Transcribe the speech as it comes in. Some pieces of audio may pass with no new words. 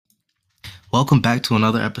Welcome back to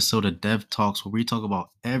another episode of Dev Talks, where we talk about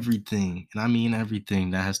everything, and I mean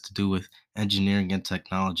everything that has to do with engineering and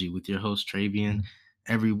technology with your host, Travian.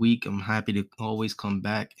 Every week, I'm happy to always come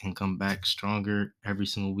back and come back stronger every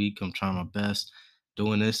single week. I'm trying my best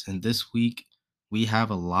doing this, and this week, we have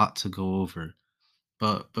a lot to go over.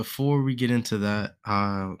 But before we get into that,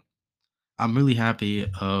 I'm really happy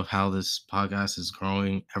of how this podcast is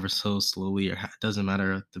growing ever so slowly. It doesn't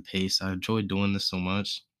matter the pace. I enjoy doing this so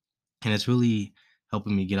much, and it's really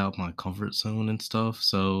helping me get out my comfort zone and stuff.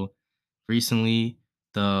 So recently,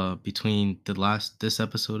 the between the last this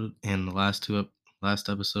episode and the last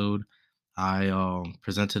episode, I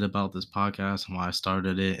presented about this podcast and why I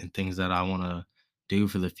started it and things that I want to do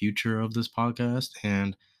for the future of this podcast.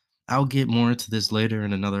 And I'll get more into this later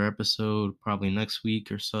in another episode, probably next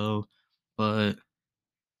week or so. But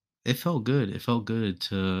it felt good. It felt good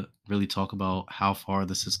to really talk about how far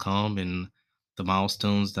this has come and the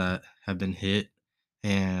milestones that have been hit.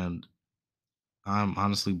 And I'm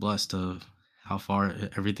honestly blessed of how far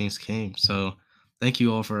everything's came. So thank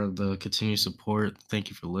you all for the continued support. Thank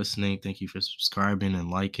you for listening. Thank you for subscribing and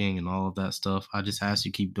liking and all of that stuff. I just ask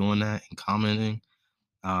you keep doing that and commenting.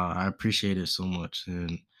 I appreciate it so much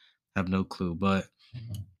and have no clue. But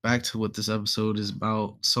back to what this episode is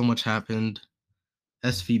about. So much happened.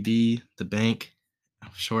 SVB, the bank. I'm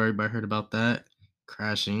sure everybody heard about that.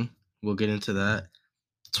 Crashing. We'll get into that.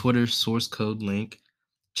 Twitter source code link,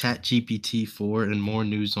 ChatGPT 4, and more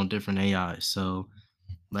news on different AI. So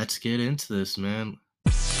let's get into this, man.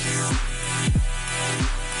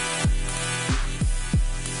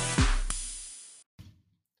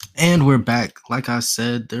 And we're back. Like I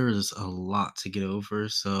said, there is a lot to get over.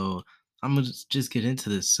 So I'm going to just get into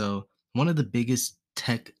this. So, one of the biggest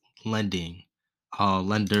tech lending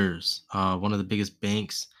lenders, one of the biggest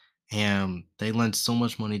banks, and they lend so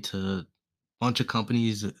much money to a bunch of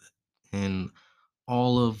companies and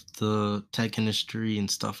all of the tech industry and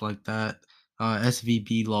stuff like that.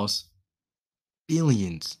 SVB lost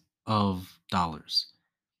billions of dollars,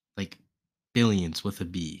 like billions with a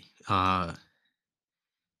B.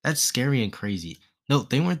 That's scary and crazy. No,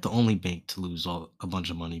 they weren't the only bank to lose a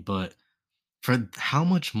bunch of money, but for how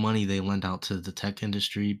much money they lend out to the tech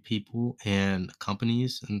industry people and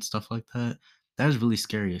companies and stuff like that, that is really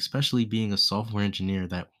scary, especially being a software engineer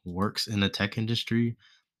that works in the tech industry.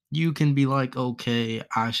 You can be like, okay,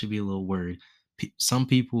 I should be a little worried. Some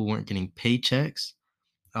people weren't getting paychecks.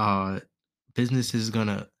 uh Business is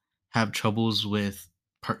gonna have troubles with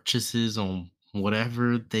purchases on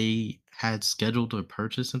whatever they had scheduled to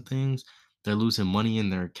purchase and things. They're losing money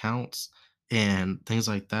in their accounts and things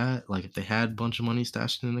like that. Like if they had a bunch of money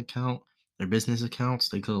stashed in an account, their business accounts,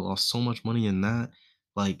 they could have lost so much money in that.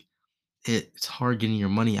 Like it's hard getting your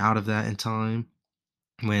money out of that in time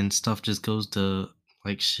when stuff just goes to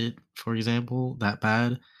like shit, for example, that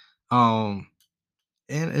bad. um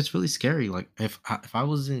and it's really scary. Like if I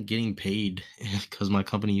wasn't getting paid because my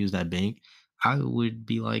company used that bank, I would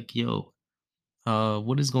be like, "Yo,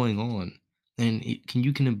 what is going on?" And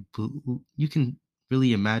you can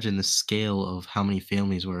really imagine the scale of how many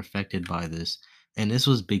families were affected by this. And this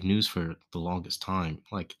was big news for the longest time.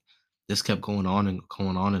 Like this kept going on and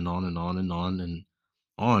going on and on and on and on and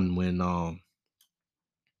on when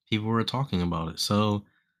people were talking about it. So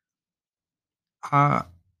I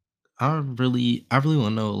I really want to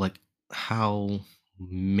know like how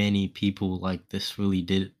many people like this really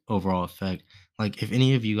did overall affect. Like if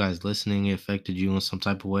any of you guys listening it affected you in some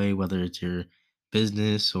type of way, whether it's your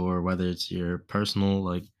business or whether it's your personal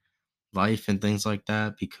like life and things like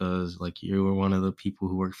that, because like you were one of the people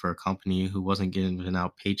who worked for a company who wasn't getting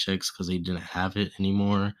out paychecks because they didn't have it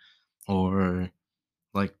anymore, or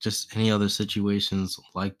like just any other situations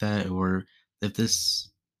like that, or if this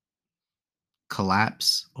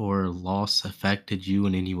collapse or loss affected you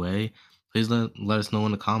in any way, please let us know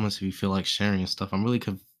in the comments if you feel like sharing and stuff. I'm really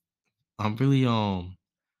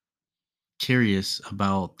curious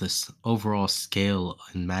about this overall scale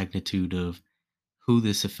and magnitude of who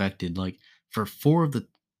this affected. Like for four of the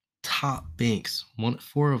top banks, one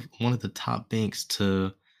of the top banks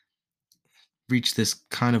to reach this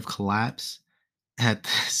kind of collapse at the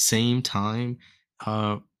same time,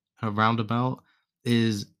 uh, a roundabout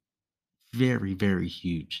is very, very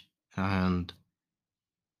huge. And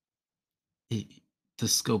it, the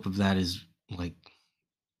scope of that is like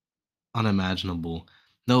unimaginable.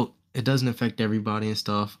 No, it doesn't affect everybody and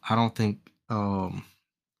stuff. I don't think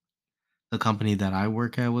the company that I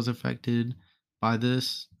work at was affected by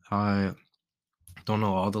this. I don't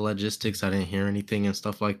know all the logistics. I didn't hear anything and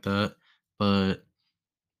stuff like that, but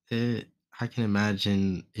it I can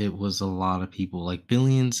imagine it was a lot of people, like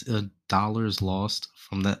billions of dollars lost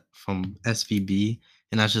from that from SVB,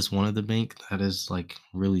 and that's just one of the bank. That is like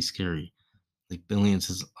really scary. Like billions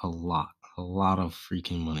is a lot of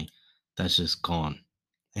freaking money that's just gone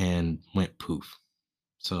and went poof.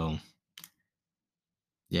 So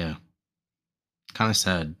yeah, kind of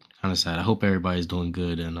sad, kind of sad. I hope everybody's doing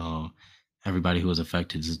good and everybody who was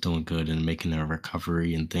affected is doing good and making their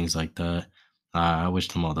recovery and things like that. I wish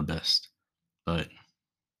them all the best. But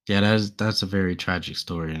yeah, that's a very tragic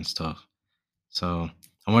story and stuff. So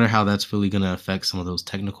I wonder how that's really going to affect some of those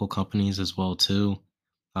technical companies as well too.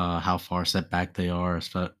 How far set back they are as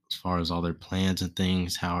far as all their plans and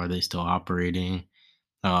things. How are they still operating?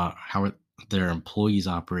 How are their employees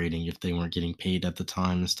operating if they weren't getting paid at the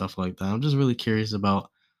time and stuff like that? I'm just really curious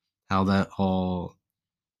about how that all,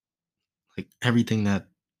 like everything that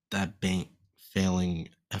bank failing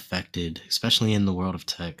affected, especially in the world of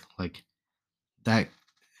tech. Like that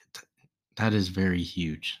that is very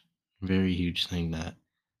huge thing that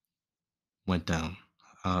went down.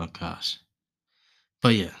 Oh gosh.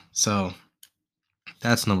 But yeah, so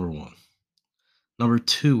that's number one. Number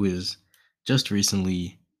two is just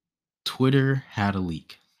recently Twitter had a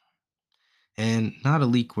leak. And not a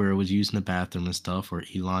leak where it was used in the bathroom and stuff, or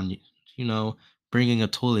Elon, you know, bringing a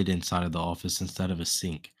toilet inside of the office instead of a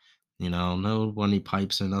sink. No runny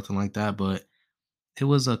pipes or nothing like that, but it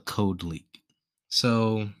was a code leak.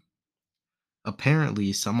 So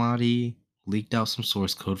apparently somebody leaked out some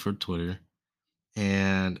source code for Twitter,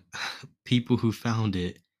 and people who found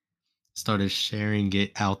it started sharing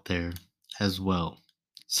it out there as well.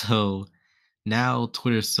 So now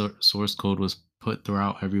Twitter's source code was put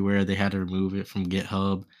throughout everywhere. They had to remove it from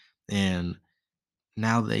GitHub, and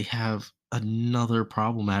now they have another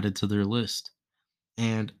problem added to their list.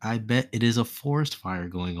 And I bet it is a forest fire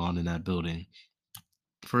going on in that building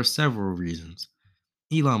for several reasons.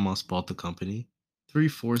 Elon Musk bought the company.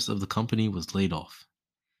 Three-fourths of the company was laid off.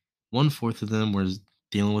 One-fourth of them was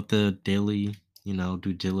dealing with the daily,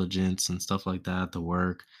 due diligence and stuff like that, the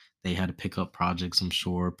work. They had to pick up projects, I'm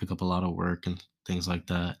sure, pick up a lot of work and things like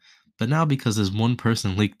that. But now, because this one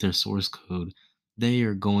person leaked their source code, they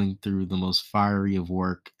are going through the most fiery of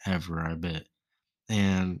work ever, I bet.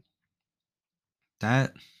 And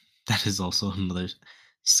that that is also another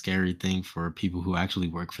scary thing for people who actually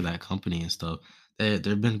work for that company and stuff.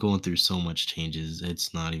 They've been going through so much changes.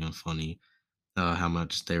 It's not even funny how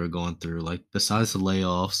much they were going through. Like besides the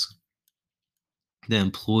layoffs, the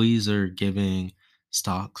employees are giving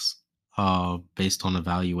stocks based on a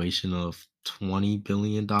valuation of $20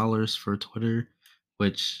 billion for Twitter,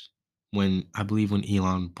 which when I believe when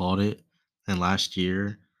Elon bought it and last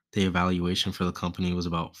year the evaluation for the company was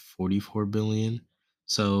about 44 billion.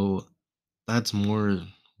 So that's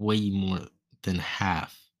way more than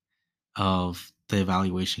half of the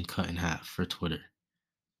evaluation cut in half for Twitter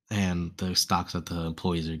and the stocks that the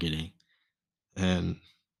employees are getting. And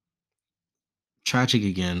tragic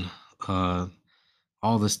again. Uh,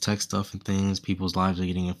 all this tech stuff and things, people's lives are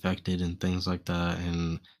getting affected and things like that.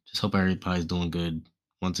 And just hope everybody's doing good.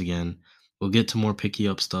 Once again, we'll get to more picky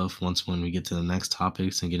up stuff once when we get to the next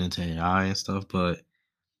topics and get into AI and stuff. But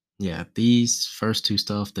yeah, these first two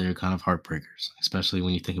stuff, they're kind of heartbreakers, especially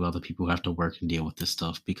when you think about the people who have to work and deal with this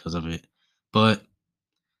stuff because of it. But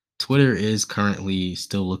Twitter is currently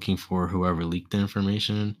still looking for whoever leaked the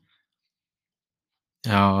information.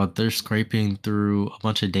 They're scraping through a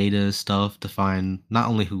bunch of data stuff to find not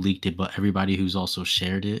only who leaked it, but everybody who's also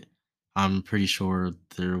shared it. I'm pretty sure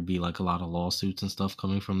there will be like a lot of lawsuits and stuff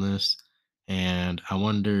coming from this. And I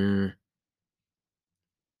wonder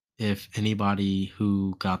if anybody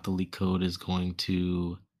who got the leak code is going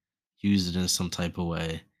to use it in some type of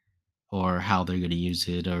way, or how they're going to use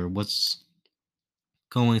it, or what's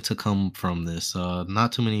going to come from this.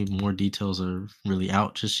 Not too many more details are really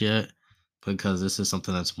out just yet because this is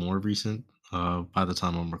something that's more recent by the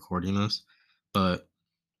time I'm recording this. But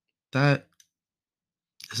that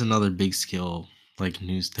is another big scale like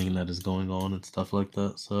news thing that is going on and stuff like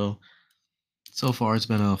that. So far it's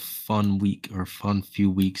been a fun week or fun few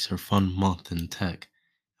weeks or fun month in tech.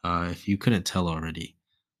 If you couldn't tell already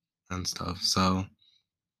and stuff. So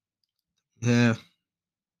yeah,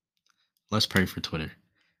 let's pray for Twitter.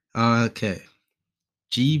 Okay.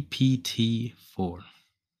 GPT-4.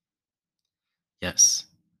 Yes.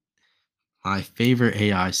 My favorite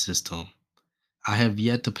AI system. I have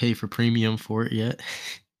yet to pay for premium for it yet.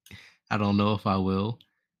 I don't know if I will.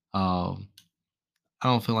 Um, I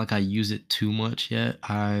don't feel like I use it too much yet.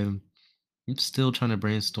 I'm still trying to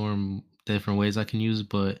brainstorm different ways I can use it,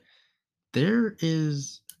 but there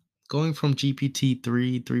is going from GPT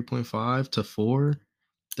 3, 3.5 to 4.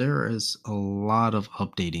 there is a lot of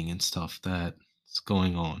updating and stuff that's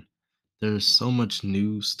going on. There's so much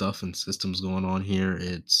new stuff and systems going on here.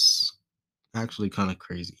 It's actually kind of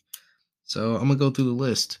crazy. So I'm gonna go through the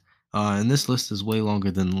list. And this list is way longer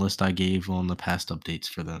than the list I gave on the past updates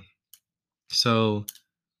for them. So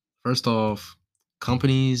first off,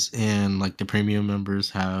 companies and like the premium members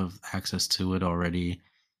have access to it already.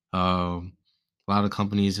 A lot of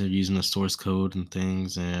companies are using the source code and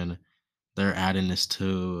things, and they're adding this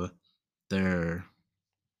to their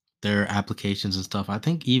their applications and stuff. I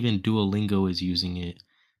think even Duolingo is using it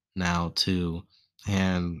now too,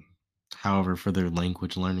 and however for their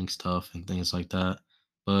language learning stuff and things like that.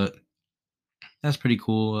 But that's pretty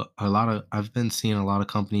cool. A lot of I've been seeing a lot of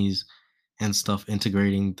companies and stuff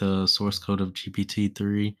integrating the source code of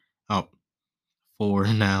GPT-3 oh 4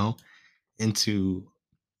 now into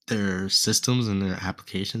their systems and their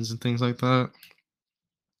applications and things like that.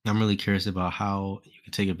 I'm really curious about how you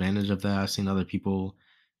can take advantage of that. I've seen other people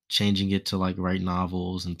changing it to like write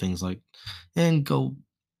novels and things like and go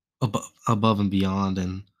above and beyond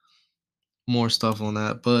and more stuff on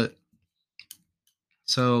that. But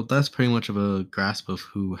so that's pretty much of a grasp of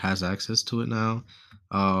who has access to it now.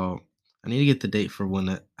 Uh, I need to get the date for when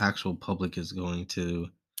the actual public is going to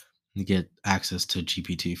get access to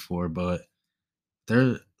GPT-4, but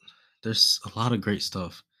there there's a lot of great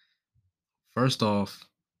stuff. First off,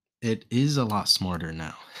 it is a lot smarter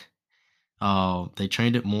now. They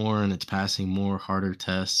trained it more and it's passing more harder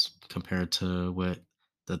tests compared to what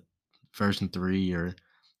the version 3 or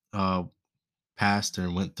uh passed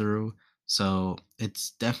or went through. So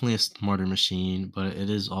it's definitely a smarter machine, but it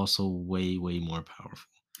is also way, way more powerful.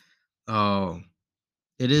 Uh,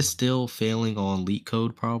 it is still failing on leak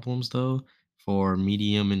code problems though. For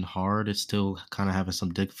medium and hard, it's still kind of having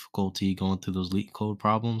some difficulty going through those leak code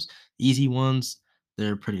problems. Easy ones,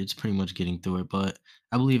 it's pretty much getting through it. But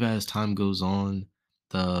I believe as time goes on,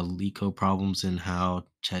 the leak code problems and how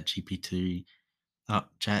Chat GPT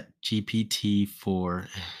 4,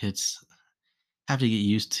 it's have to get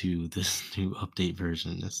used to this new update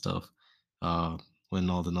version and stuff. Uh, when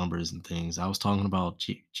all the numbers and things. I was talking about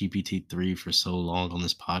GPT-3 for so long on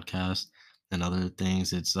this podcast and other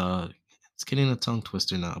things. It's getting a tongue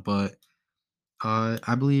twister now, but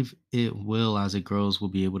I believe it will, as it grows, will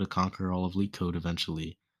be able to conquer all of leak code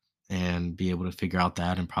eventually, and be able to figure out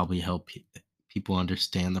that and probably help people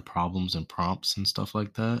understand the problems and prompts and stuff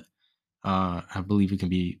like that. I believe it can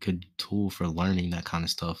be a good tool for learning that kind of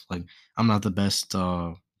stuff. Like I'm not the best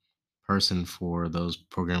person for those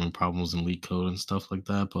programming problems and leak code and stuff like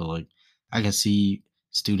that. But like I can see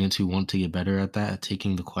students who want to get better at that, at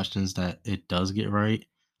taking the questions that it does get right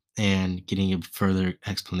and getting a further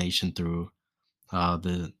explanation through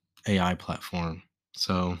the AI platform.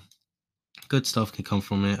 So good stuff can come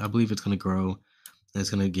from it. I believe it's going to grow and it's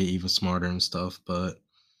going to get even smarter and stuff. But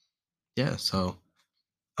yeah,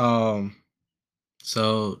 um,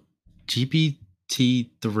 so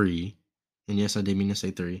GPT-3, and yes, I did mean to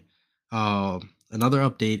say three. Another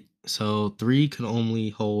update. So three can only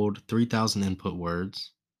hold 3,000 input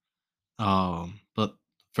words. But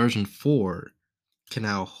version 4 can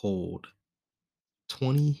now hold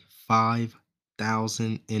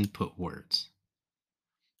 25,000 input words.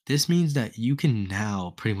 This means that you can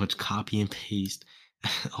now pretty much copy and paste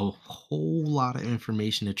a whole lot of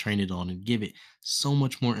information to train it on and give it so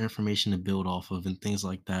much more information to build off of and things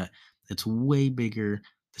like that. It's way bigger.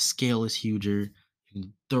 The scale is huger. You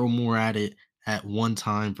can throw more at it at one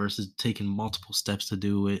time versus taking multiple steps to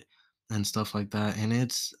do it and stuff like that. And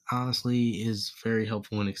it's honestly is very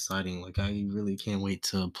helpful and exciting. Like I really can't wait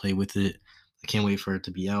to play with it. I can't wait for it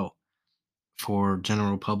to be out for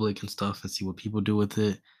general public and stuff and see what people do with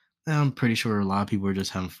it. And I'm pretty sure a lot of people are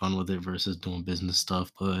just having fun with it versus doing business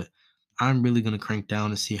stuff, but I'm really gonna crank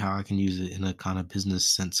down to see how I can use it in a kind of business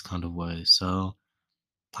sense kind of way. So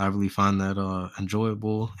I really find that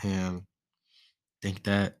enjoyable and think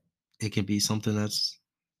that it can be something that's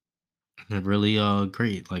really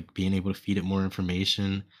great. Like being able to feed it more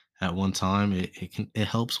information at one time. It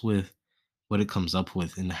helps with what it comes up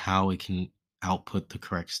with and how it can output the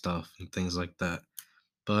correct stuff and things like that.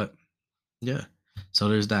 But yeah. So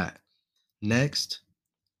there's that. Next,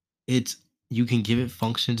 it's you can give it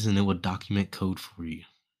functions and it will document code for you.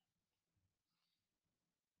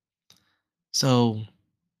 So,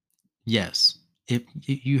 yes, if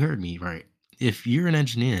you heard me right. If you're an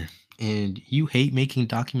engineer and you hate making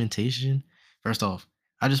documentation, first off,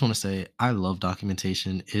 I just want to say I love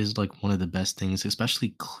documentation. It is like one of the best things,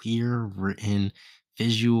 especially clear, written,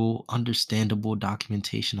 visual, understandable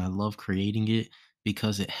documentation. I love creating it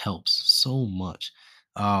because it helps so much.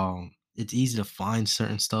 It's easy to find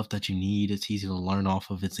certain stuff that you need. It's easy to learn off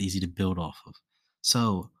of. It's easy to build off of.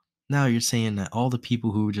 So now you're saying that all the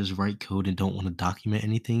people who just write code and don't want to document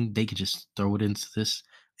anything, they could just throw it into this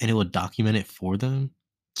and it will document it for them.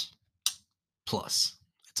 Plus.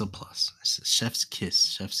 It's a plus. It's a chef's kiss,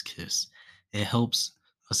 chef's kiss. It helps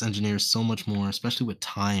us engineers so much more, especially with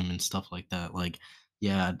time and stuff like that. Like,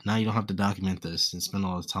 yeah, now you don't have to document this and spend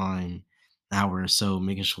all the time, hour or so,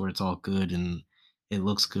 making sure it's all good and it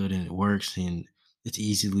looks good and it works and it's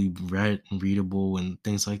easily read and readable and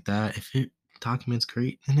things like that. If it documents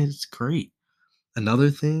great, then it's great. Another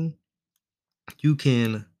thing, you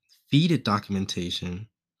can feed it documentation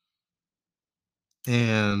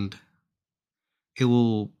and it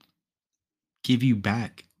will give you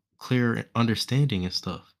back clear understanding and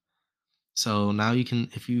stuff. So now you can,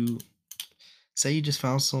 if you say you just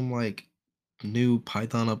found some like new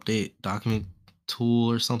Python update document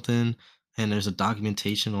tool or something, and there's a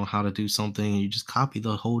documentation on how to do something, and you just copy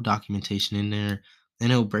the whole documentation in there,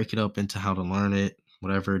 and it'll break it up into how to learn it,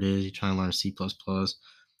 whatever it is. You try and learn C,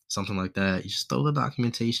 something like that. You just throw the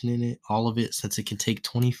documentation in it, all of it, since it can take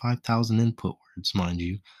 25,000 input words, mind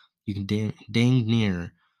you. You can dang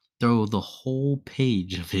near throw the whole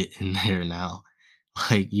page of it in there now.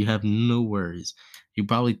 Like, you have no worries. You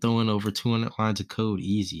probably throw in over 200 lines of code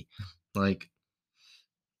easy. Like,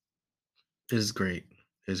 it's great.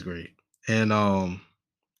 It's great. And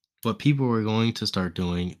what people are going to start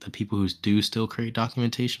doing, the people who do still create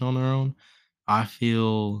documentation on their own, I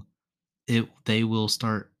feel they will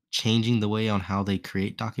start changing the way on how they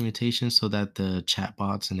create documentation so that the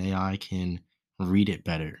chatbots and AI can read it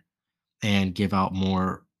better and give out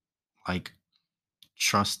more like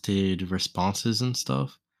trusted responses and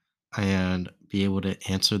stuff and be able to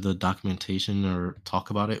answer the documentation or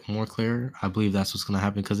talk about it more clear. I believe that's what's going to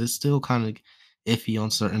happen because it's still kind of iffy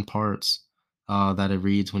on certain parts that it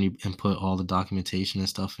reads when you input all the documentation and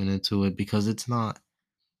stuff into it because it's not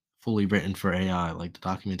fully written for AI. Like the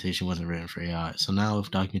documentation wasn't written for AI. So now,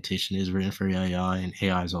 if documentation is written for AI and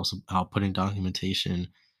AI is also outputting documentation,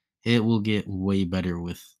 it will get way better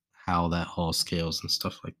with how that all scales and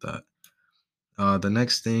stuff like that. The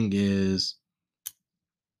next thing is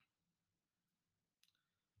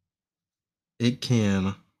it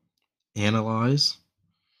can analyze.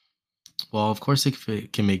 Well, of course, if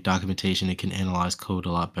it can make documentation, it can analyze code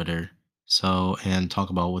a lot better. So, and talk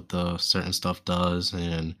about what the certain stuff does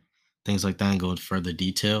and things like that and go into further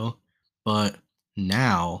detail. But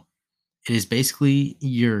now it is basically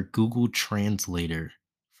your Google translator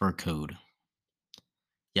for code.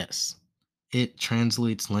 Yes, it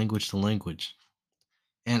translates language to language.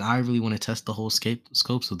 And I really want to test the whole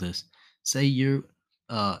scopes of this. Say you're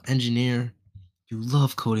engineer, you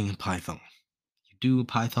love coding in Python. You do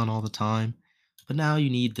Python all the time, but now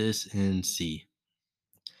you need this in C++,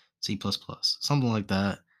 something like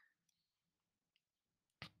that.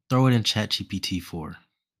 Throw it in ChatGPT 4,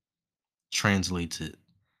 translates it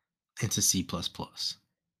into C++.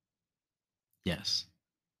 Yes.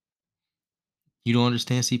 You don't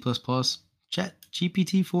understand C++?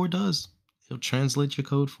 ChatGPT 4 does. It'll translate your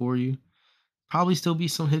code for you. Probably still be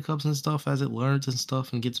some hiccups and stuff as it learns and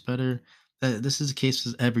stuff and gets better. This is the case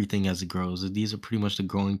with everything as it grows. These are pretty much the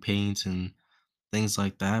growing pains and things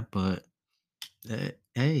like that. But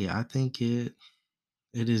hey, I think it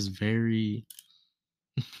is very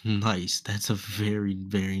nice. That's a very,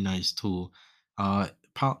 very nice tool. I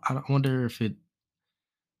wonder if it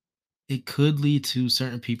could lead to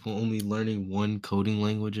certain people only learning one coding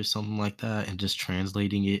language or something like that and just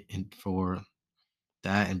translating it in for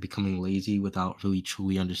that and becoming lazy without really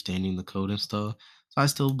truly understanding the code and stuff. So I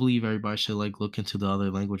still believe everybody should like look into the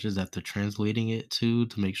other languages that they're translating it to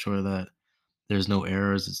make sure that there's no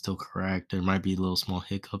errors, it's still correct. There might be little small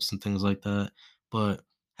hiccups and things like that, but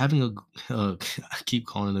having I keep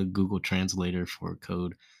calling it a Google Translator for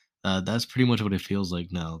code. That's pretty much what it feels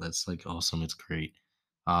like now. That's like awesome. It's great.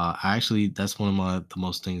 I actually that's one of the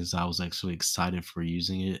most things I was actually excited for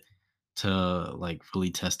using it to like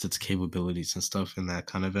really test its capabilities and stuff in that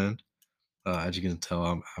kind of end. As you can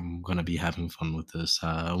tell, I'm gonna be having fun with this.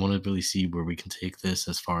 I want to really see where we can take this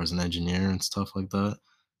as far as an engineer and stuff like that.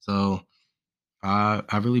 So I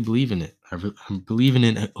really believe in it. I'm believing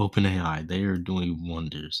in OpenAI. They are doing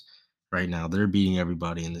wonders right now. They're beating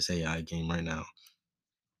everybody in this AI game right now.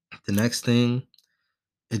 The next thing,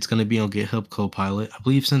 it's going to be on GitHub Copilot. I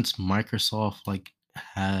believe since Microsoft like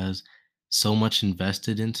has so much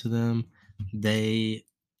invested into them, they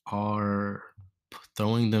are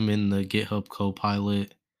throwing them in the GitHub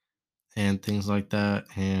Copilot and things like that.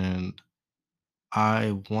 And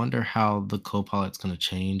I wonder how the Copilot's going to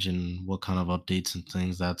change and what kind of updates and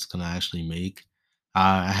things that's going to actually make.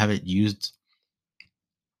 I haven't used.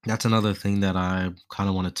 That's another thing that I kind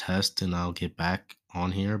of want to test, and I'll get back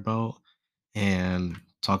on here about and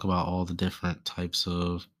talk about all the different types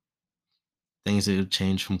of things that have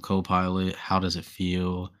changed from Copilot. How does it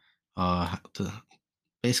feel?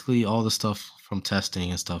 Basically all the stuff from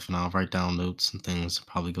testing and stuff, and I'll write down notes and things.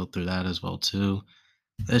 Probably go through that as well too.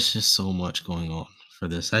 There's just so much going on for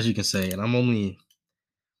this, as you can say, and I'm only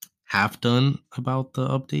half done about the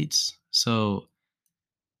updates. So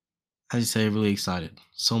as you say, really excited.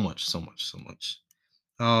 So much, so much, so much.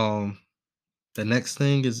 Um, the next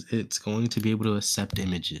thing is it's going to be able to accept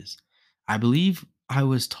images. I believe I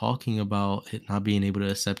was talking about it not being able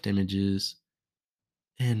to accept images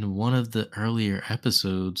in one of the earlier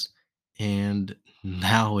episodes, and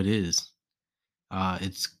now it is.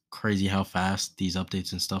 It's crazy how fast these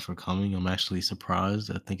updates and stuff are coming. I'm actually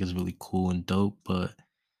surprised. I think it's really cool and dope, but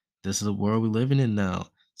this is the world we're living in now.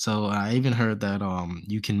 So I even heard that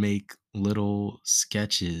you can make little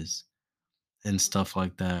sketches and stuff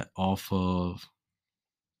like that off of,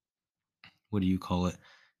 what do you call it?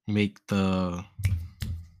 You make the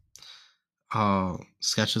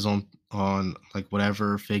sketches on like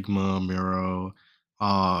whatever Figma, Miro,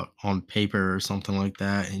 on paper or something like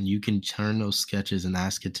that, and you can turn those sketches and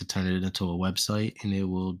ask it to turn it into a website, and it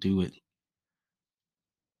will do it.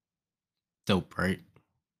 Dope, right?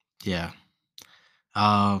 Yeah.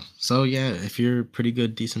 So yeah, if you're a pretty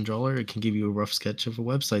good, decent drawer, it can give you a rough sketch of a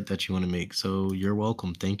website that you want to make. So you're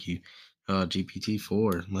welcome. Thank you.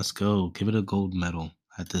 GPT-4, let's go. Give it a gold medal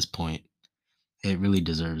at this point. It really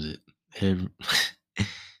deserves it. It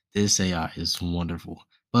this AI is wonderful.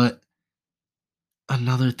 But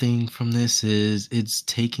another thing from this is it's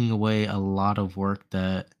taking away a lot of work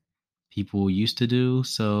that people used to do.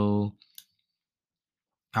 So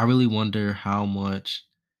I really wonder how much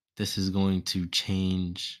this is going to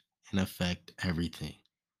change and affect everything.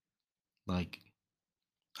 Like,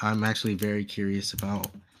 I'm actually very curious about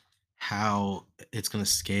how it's going to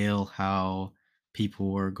scale, how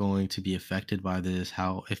people are going to be affected by this,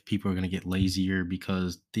 how if people are going to get lazier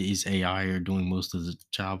because these AI are doing most of the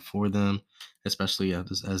job for them, especially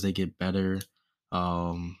as they get better.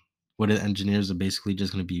 What the engineers are basically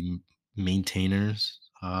just going to be maintainers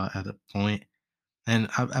at a point. And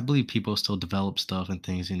I believe people still develop stuff and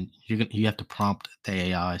things, and you have to prompt the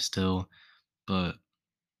AI still, but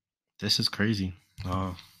this is crazy.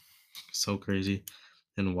 Uh, so crazy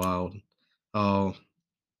and wild. Oh,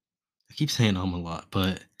 I keep saying a lot,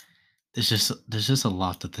 but there's just a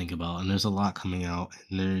lot to think about, and there's a lot coming out,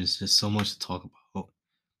 and there's just so much to talk about.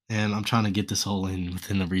 And I'm trying to get this all in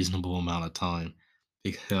within a reasonable amount of time,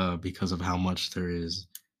 because of how much there is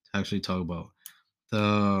to actually talk about.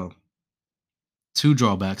 The two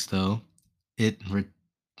drawbacks, though, it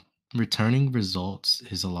returning results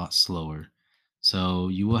is a lot slower. So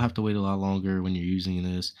you will have to wait a lot longer when you're using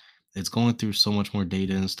this. It's going through so much more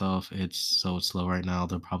data and stuff. It's slow right now.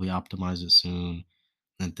 They'll probably optimize it soon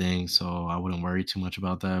and things. So I wouldn't worry too much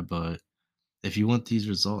about that. But if you want these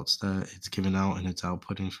results that it's giving out and it's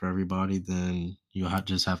outputting for everybody, then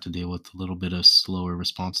just have to deal with a little bit of slower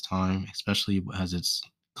response time, especially as it's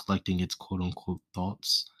collecting its quote unquote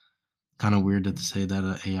thoughts. Kind of weird to say that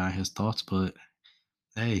an AI has thoughts, but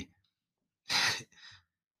hey,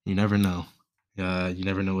 you never know. You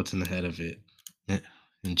never know what's in the head of it. Eh,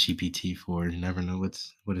 In GPT-4, you never know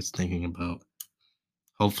what it's thinking about.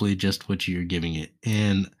 Hopefully, just what you're giving it.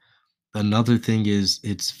 And another thing is,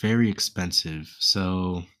 it's very expensive.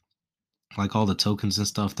 So, like all the tokens and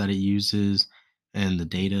stuff that it uses, and the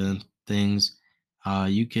data and things,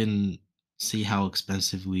 you can see how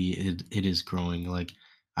expensively it is growing. Like,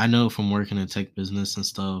 I know from working in tech business and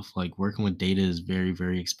stuff, like working with data is very,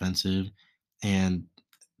 very expensive. And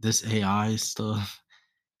this AI stuff,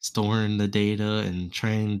 storing the data and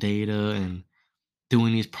training data and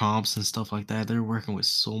doing these prompts and stuff like that, they're working with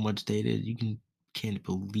so much data. Can't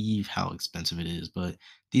believe how expensive it is. But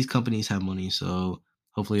these companies have money, so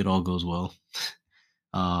hopefully it all goes well.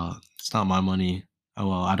 It's not my money. Oh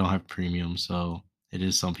well, I don't have premium, so it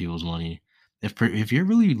is some people's money. If you're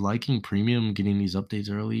really liking premium, getting these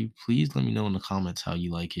updates early, please let me know in the comments how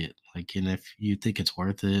you like it. Like, and if you think it's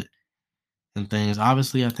worth it and things.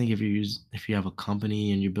 Obviously, I think if you have a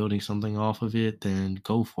company and you're building something off of it, then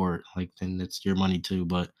go for it. Like, then it's your money too.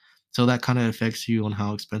 But so that kind of affects you on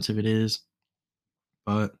how expensive it is.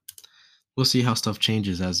 But we'll see how stuff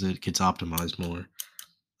changes as it gets optimized more.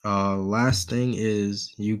 Last thing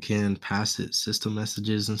is you can pass it system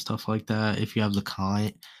messages and stuff like that. If you have the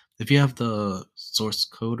client, if you have the source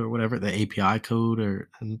code or whatever, the API code or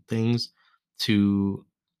and things to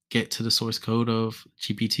get to the source code of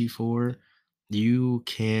GPT-4, you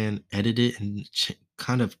can edit it and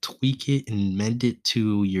kind of tweak it and mend it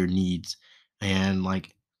to your needs. And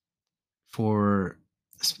like for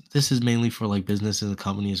this is mainly for like businesses and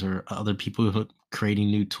companies or other people who are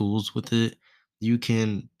creating new tools with it. You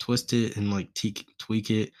can twist it and like tweak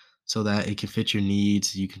it so that it can fit your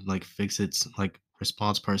needs. You can like fix its like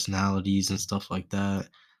response personalities and stuff like that.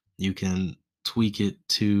 You can tweak it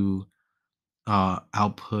to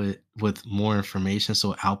output with more information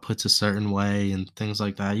so it outputs a certain way and things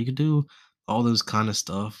like that. You could do all those kind of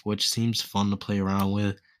stuff, which seems fun to play around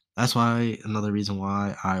with. That's why another reason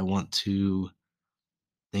why I want to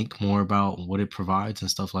think more about what it provides and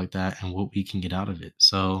stuff like that and what we can get out of it.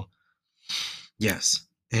 So, yes.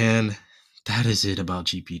 And that is it about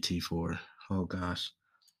GPT-4. Oh gosh.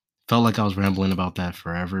 Felt like I was rambling about that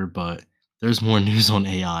forever, but there's more news on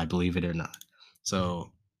AI, believe it or not.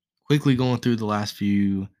 So, quickly going through the last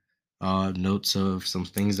few notes of some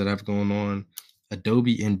things that have going on.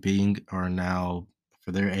 Adobe and Bing are now,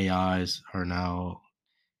 for their AIs, are now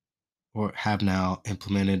or have now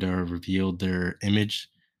implemented or revealed their image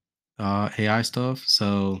AI stuff.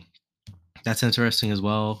 So that's interesting as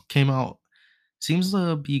well. Came out seems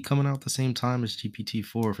to be coming out the same time as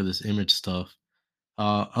GPT-4 for this image stuff.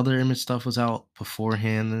 Other image stuff was out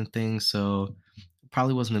beforehand and things, so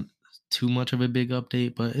probably wasn't too much of a big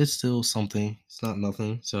update, but it's still something. It's not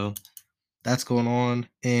nothing. So that's going on,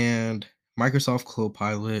 and Microsoft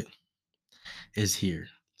Copilot is here.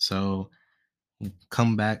 So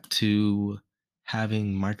come back to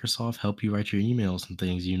having Microsoft help you write your emails and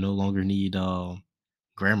things. You no longer need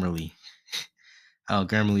Grammarly.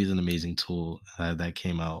 Grammarly is an amazing tool that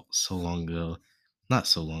came out so long ago. Not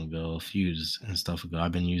so long ago, a few years and stuff ago.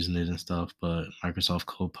 I've been using it and stuff, but Microsoft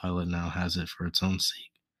Copilot now has it for its own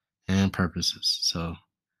sake and purposes. So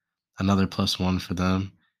another plus one for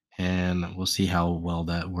them. And we'll see how well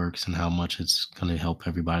that works and how much it's going to help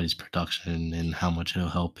everybody's production and how much it'll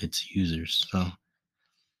help its users. So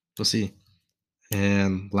we'll see.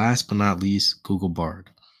 And last but not least, Google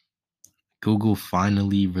Bard. Google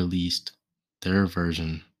finally released their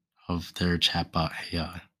version of their chatbot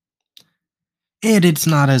AI. And it's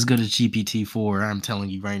not as good as GPT-4, I'm telling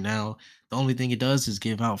you right now. The only thing it does is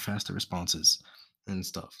give out faster responses and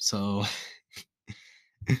stuff. So,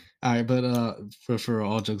 all right, but for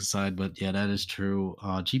all jokes aside, but yeah, that is true.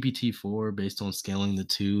 GPT-4, based on scaling the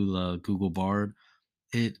two, Google Bard,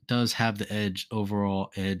 it does have the overall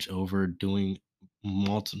edge over doing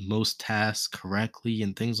most tasks correctly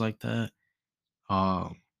and things like that.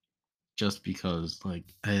 Um, just because like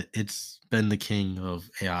it's been the king of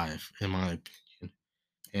AI in my opinion,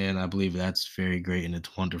 and I believe that's very great and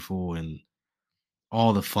it's wonderful and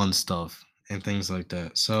all the fun stuff and things like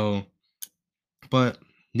that. So, but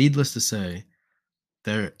needless to say,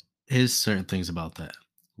 there is certain things about that.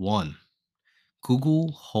 One,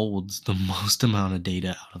 Google holds the most amount of data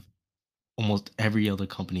out of almost every other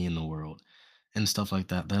company in the world and stuff like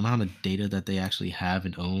that. The amount of data that they actually have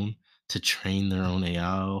and own to train their own AI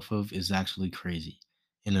off of is actually crazy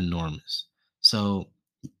and enormous. So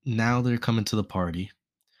now they're coming to the party.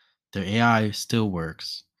 Their AI still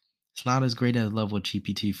works. It's not as great at a level of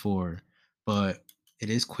GPT-4, but it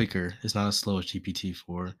is quicker. It's not as slow as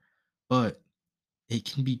GPT-4, but it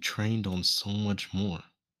can be trained on so much more.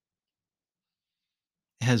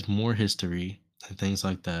 It has more history and things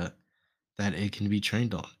like that that it can be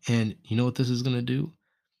trained on. And you know what this is going to do?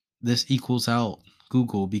 This equals out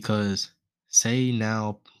Google because say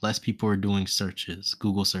now less people are doing searches,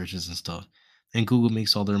 Google searches and stuff. And Google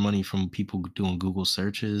makes all their money from people doing Google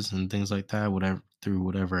searches and things like that, whatever through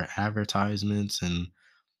whatever advertisements and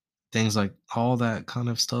things like all that kind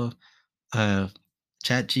of stuff. Uh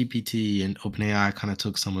Chat GPT and OpenAI kind of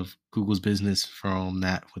took some of Google's business from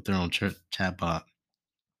that with their own chatbot.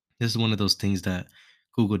 This is one of those things that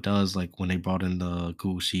Google does, like when they brought in the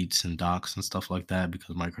Google Sheets and Docs and stuff like that,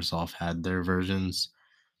 because Microsoft had their versions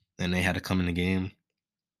and they had to come in the game.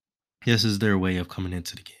 This is their way of coming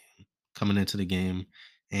into the game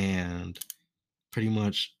and pretty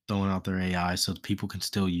much throwing out their AI so people can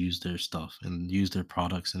still use their stuff and use their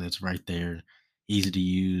products, and it's right there, easy to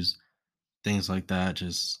use, things like that.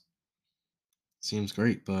 Just seems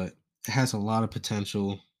great, but it has a lot of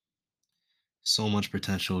potential, so much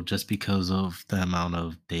potential, just because of the amount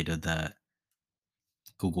of data that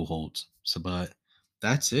Google holds. So, but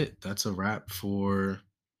that's it. That's a wrap for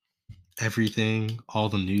everything, all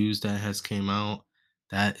the news that has came out.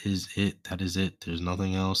 That is it. That is it. There's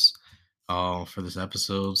nothing else for this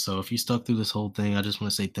episode. So if you stuck through this whole thing, I just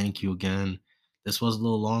want to say thank you again. This was a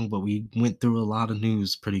little long, but we went through a lot of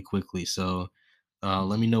news pretty quickly. So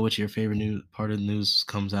let me know what your favorite new part of the news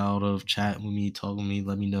comes out of. Chat with me, talk with me.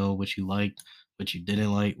 Let me know what you liked, what you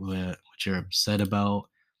didn't like, what you're upset about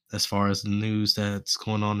as far as the news that's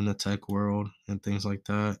going on in the tech world and things like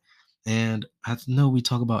that. And I know we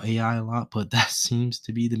talk about AI a lot, but that seems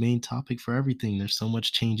to be the main topic for everything. There's so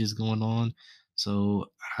much changes going on. So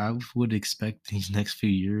I would expect these next few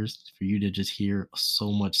years for you to just hear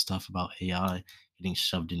so much stuff about AI getting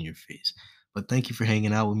shoved in your face. But thank you for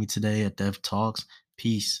hanging out with me today at Dev Talks.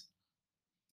 Peace.